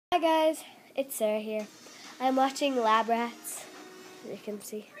Hi guys, it's Sarah here. I'm watching Lab Rats, as you can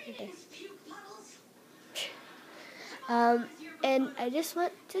see. Okay. And I just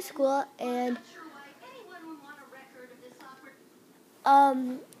went to school and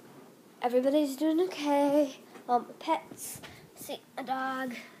everybody's doing okay. Pets, see a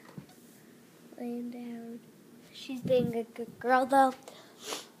dog laying down. She's being a good girl though.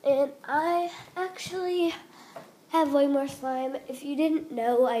 And I actually have way more slime. If you didn't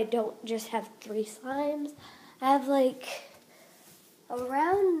know, I don't just have 3 slimes. I have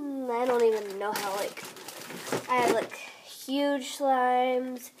around, I don't even know how, I have huge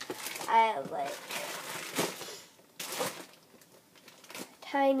slimes. I have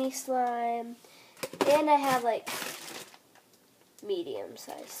tiny slime. And I have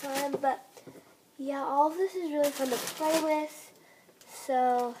medium-sized slime. But yeah, all of this is really fun to play with.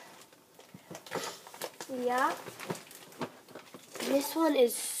 So yeah. This one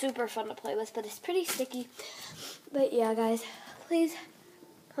is super fun to play with, but it's pretty sticky. But yeah, guys, please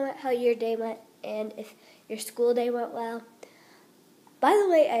comment how your day went and if your school day went well. By the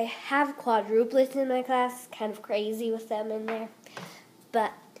way, I have quadruplets in my class. Kind of crazy with them in there.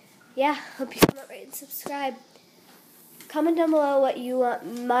 But yeah, hope you comment, rate, and subscribe. Comment down below what you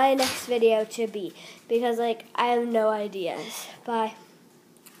want my next video to be, because I have no ideas. Bye.